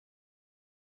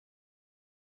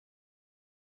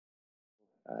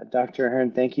Dr.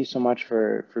 Ahern, thank you so much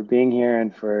for being here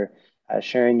and for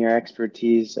sharing your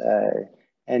expertise.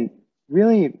 And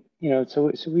really,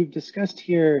 so we've discussed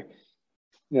here,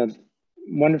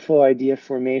 wonderful idea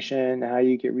formation, how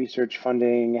you get research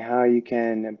funding, how you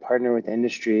can partner with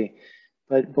industry.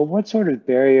 But what sort of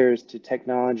barriers to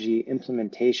technology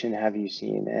implementation have you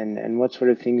seen, and what sort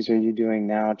of things are you doing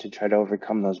now to try to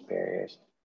overcome those barriers?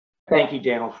 Thank you,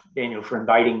 Daniel, for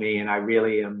inviting me, and I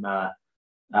really am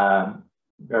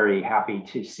very happy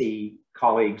to see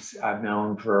colleagues I've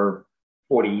known for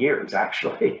 40 years,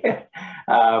 actually.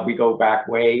 We go back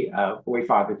way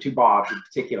farther, to Bob in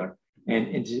particular,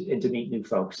 and to meet new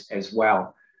folks as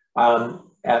well.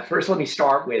 First, let me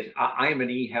start with, I am an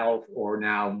e-health or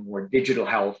now more digital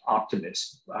health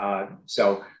optimist.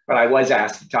 But I was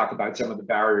asked to talk about some of the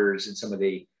barriers and some of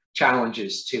the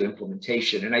challenges to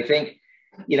implementation. And I think,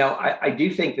 I do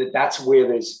think that that's where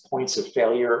there's points of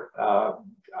failure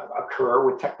occur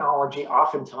with technology.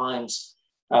 Oftentimes,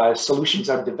 solutions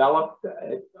are developed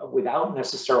without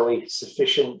necessarily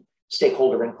sufficient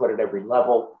stakeholder input at every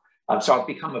level. So I've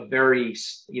become a very,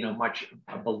 much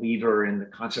a believer in the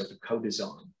concept of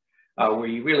co-design, where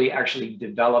you really actually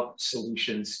develop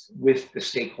solutions with the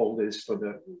stakeholders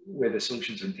where the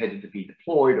solutions are intended to be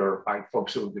deployed or by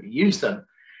folks who are going to use them.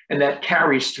 And that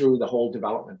carries through the whole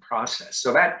development process.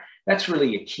 So that's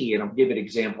really a key. And I'll give an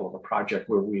example of a project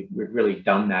where we've really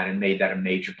done that and made that a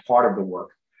major part of the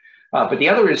work. But the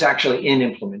other is actually in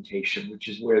implementation, which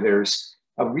is where there's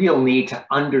a real need to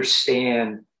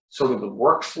understand sort of the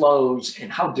workflows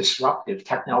and how disruptive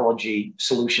technology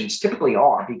solutions typically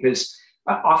are, because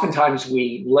oftentimes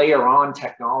we layer on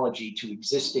technology to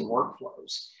existing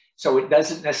workflows. So it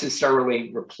doesn't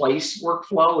necessarily replace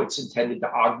workflow, it's intended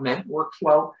to augment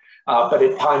workflow, but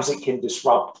at times it can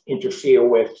disrupt, interfere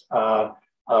with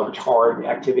hard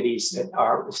activities that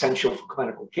are essential for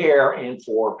clinical care and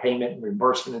for payment and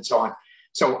reimbursement and so on.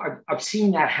 So I've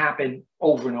seen that happen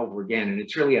over and over again, and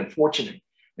it's really unfortunate.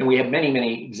 And we have many,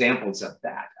 many examples of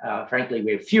that. Frankly,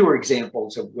 we have fewer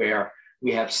examples of where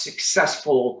we have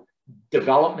successful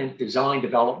development, design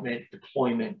development,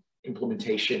 deployment,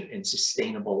 implementation, and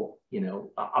sustainable,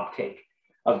 uptake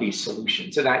of these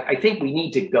solutions. And I think we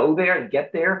need to go there and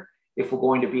get there if we're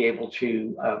going to be able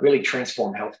to really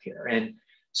transform healthcare. And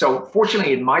so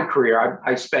fortunately in my career,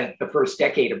 I spent the first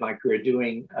decade of my career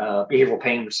doing behavioral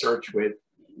pain research with,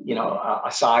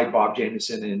 aside Bob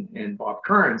Jamison and Bob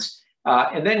Kerns.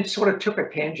 And then sort of took a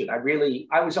tangent.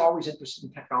 I was always interested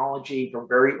in technology from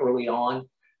very early on.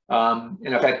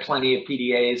 And I've had plenty of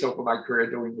PDAs over my career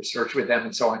doing research with them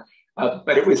and so on.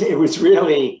 But it was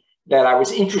really that I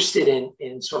was interested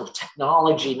in sort of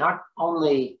technology, not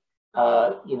only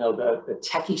the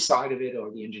techie side of it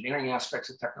or the engineering aspects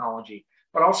of technology,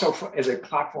 but also as a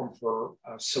platform for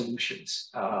solutions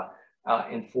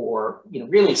and for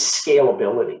really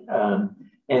scalability.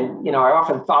 And I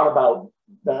often thought about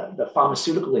the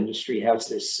pharmaceutical industry has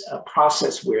this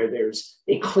process where there's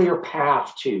a clear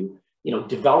path to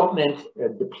development,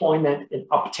 deployment, and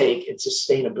uptake and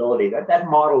sustainability. That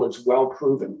model is well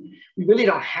proven. We really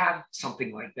don't have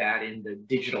something like that in the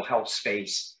digital health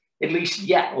space, at least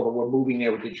yet, although we're moving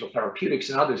there with digital therapeutics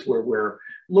and others where we're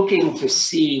looking to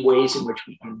see ways in which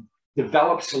we can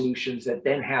develop solutions that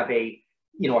then have a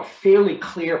fairly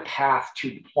clear path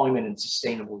to deployment and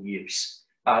sustainable use,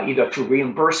 either through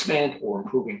reimbursement or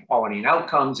improving quality and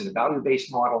outcomes in a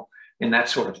value-based model and that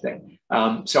sort of thing.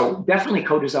 So definitely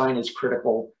co-design is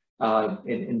critical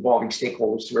in involving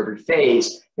stakeholders through every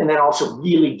phase, and then also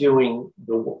really doing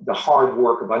the hard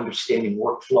work of understanding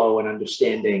workflow and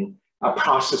understanding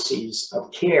processes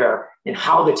of care and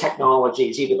how the technology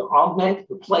is either to augment,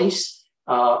 replace,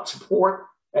 support.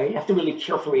 You have to really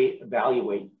carefully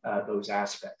evaluate those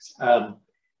aspects.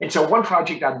 And so one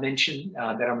project I've mentioned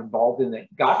that I'm involved in that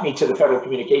got me to the Federal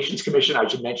Communications Commission, I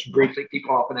should mention briefly,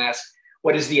 people often ask,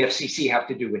 what does the FCC have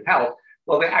to do with health?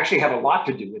 Well, they actually have a lot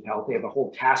to do with health. They have a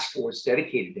whole task force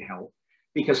dedicated to health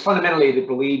because fundamentally they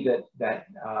believe that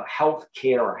health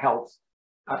care or health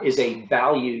is a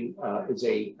value, is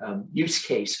a use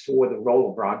case for the role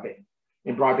of broadband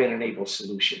and broadband-enabled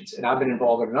solutions. And I've been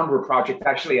involved in a number of projects,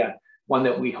 actually one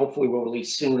that we hopefully will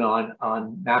release soon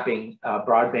on mapping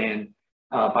broadband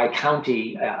by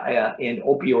county and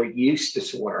opioid use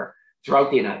disorder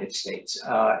throughout the United States.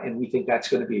 And we think that's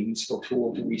going to be a useful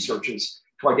tool to researchers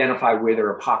to identify where there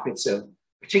are pockets of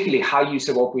particularly high use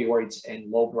of opioids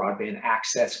and low broadband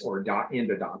access or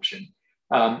adoption.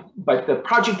 But the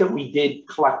project that we did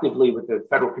collectively with the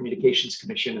Federal Communications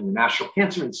Commission and the National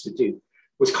Cancer Institute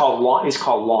is called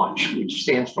LAUNCH, which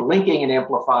stands for Linking and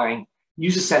Amplifying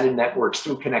User-Centered Networks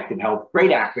Through Connected Health. Great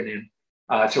acronym.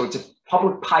 So it's a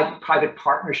public-private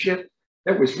partnership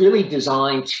that was really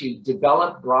designed to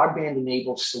develop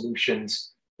broadband-enabled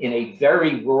solutions in a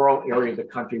very rural area of the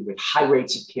country with high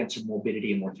rates of cancer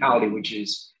morbidity and mortality, which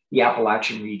is the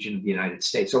Appalachian region of the United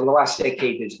States. Over the last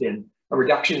decade, there's been a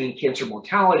reduction in cancer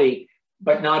mortality,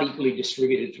 but not equally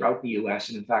distributed throughout the US.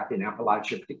 And in fact, in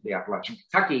Appalachia, particularly Appalachian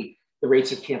Kentucky, the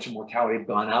rates of cancer mortality have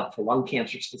gone up for lung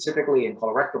cancer specifically and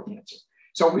colorectal cancer.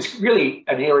 So it was really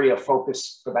an area of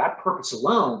focus for that purpose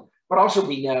alone, but also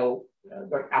we know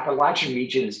the Appalachian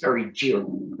region is very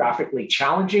geographically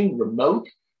challenging, remote.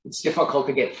 It's difficult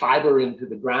to get fiber into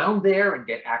the ground there and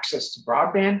get access to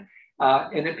broadband.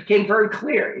 And it became very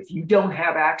clear, if you don't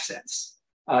have access,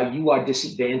 you are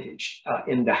disadvantaged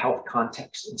in the health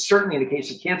context. And certainly in the case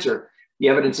of cancer, the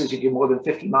evidence is if you're more than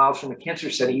 50 miles from a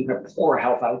cancer center, you have poorer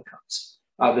health outcomes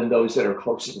than those that are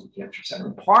closer to the cancer center.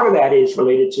 And part of that is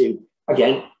related to,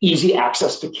 again, easy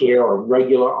access to care or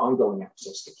regular ongoing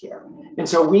access to care. And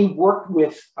so we worked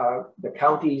with the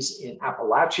counties in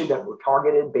Appalachia that were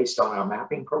targeted based on our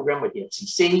mapping program with the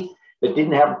FCC that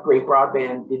didn't have great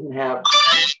broadband, didn't have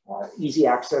easy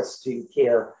access to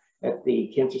care at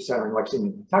the cancer center in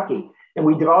Lexington, Kentucky. And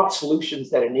we developed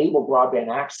solutions that enable broadband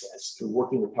access through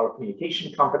working with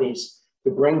telecommunication companies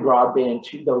to bring broadband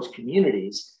to those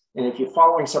communities. And if you're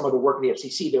following some of the work of the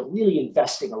FCC, they're really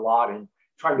investing a lot in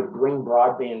trying to bring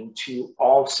broadband to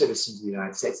all citizens of the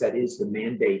United States. That is the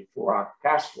mandate for our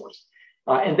task force.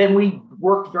 And then we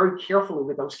worked very carefully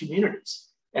with those communities.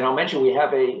 And I'll mention we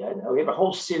have a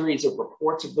whole series of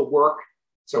reports of the work.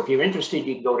 So if you're interested,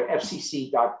 you can go to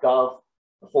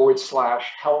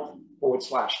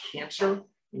fcc.gov/health/cancer,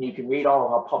 and you can read all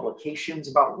of our publications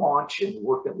about launch and the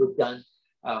work that we've done.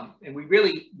 And we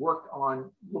really worked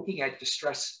on looking at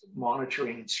distress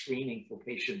monitoring and screening for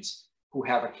patients who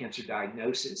have a cancer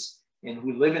diagnosis and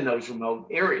who live in those remote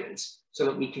areas so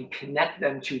that we can connect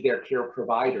them to their care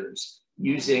providers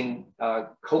using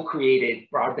co-created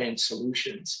broadband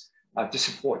solutions to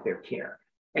support their care.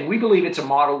 And we believe it's a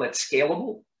model that's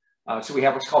scalable. So we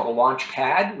have what's called the Launch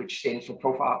Pad, which stands for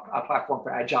Platform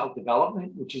for Agile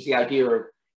Development, which is the idea of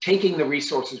taking the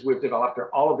resources we've developed,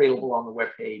 they're all available on the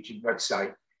webpage and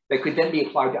website, that could then be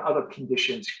applied to other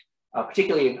conditions,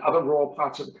 particularly in other rural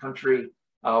parts of the country,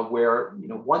 where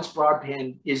once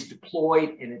broadband is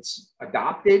deployed and it's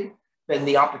adopted, then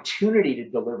the opportunity to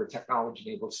deliver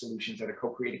technology-enabled solutions that are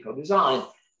co-created, co-designed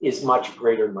is much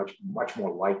greater, much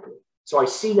more likely. So I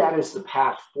see that as the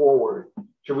path forward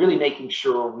to really making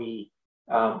sure we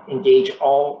engage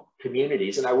all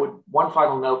communities. And one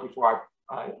final note before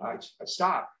I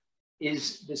stop,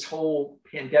 is this whole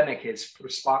pandemic has put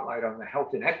a spotlight on the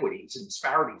health inequities and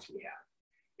disparities we have.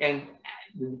 And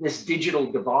this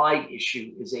digital divide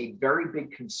issue is a very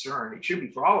big concern. It should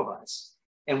be for all of us.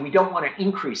 And we don't want to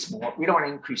increase more. We don't want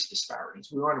to increase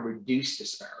disparities. We want to reduce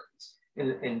disparities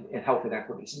in health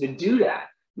inequities. And to do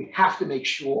that, we have to make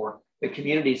sure that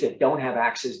communities that don't have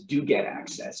access do get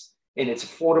access, and it's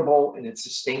affordable and it's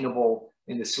sustainable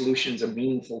and the solutions are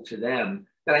meaningful to them,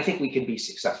 then I think we can be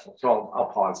successful. So I'll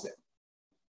pause there.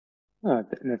 Oh,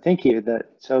 no, thank you.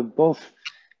 So both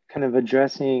kind of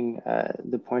addressing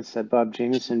the points that Bob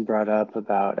Jamison brought up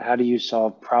about how do you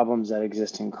solve problems that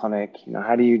exist in clinic,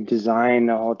 how do you design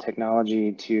a whole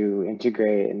technology to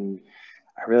integrate, and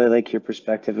I really like your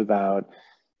perspective about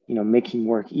making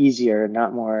work easier,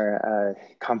 not more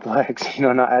complex,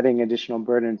 not adding additional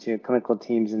burden to clinical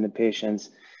teams and the patients.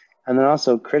 And then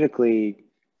also critically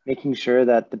making sure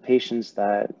that the patients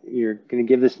that you're going to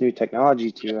give this new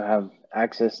technology to have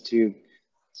access to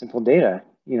simple data,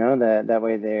 that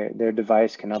way their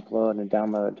device can upload and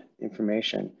download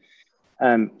information,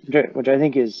 which I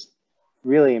think is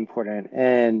really important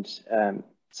and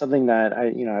something that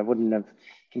I wouldn't have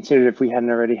considered if we hadn't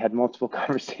already had multiple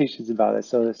conversations about it.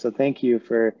 So thank you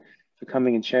for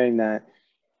coming and sharing that.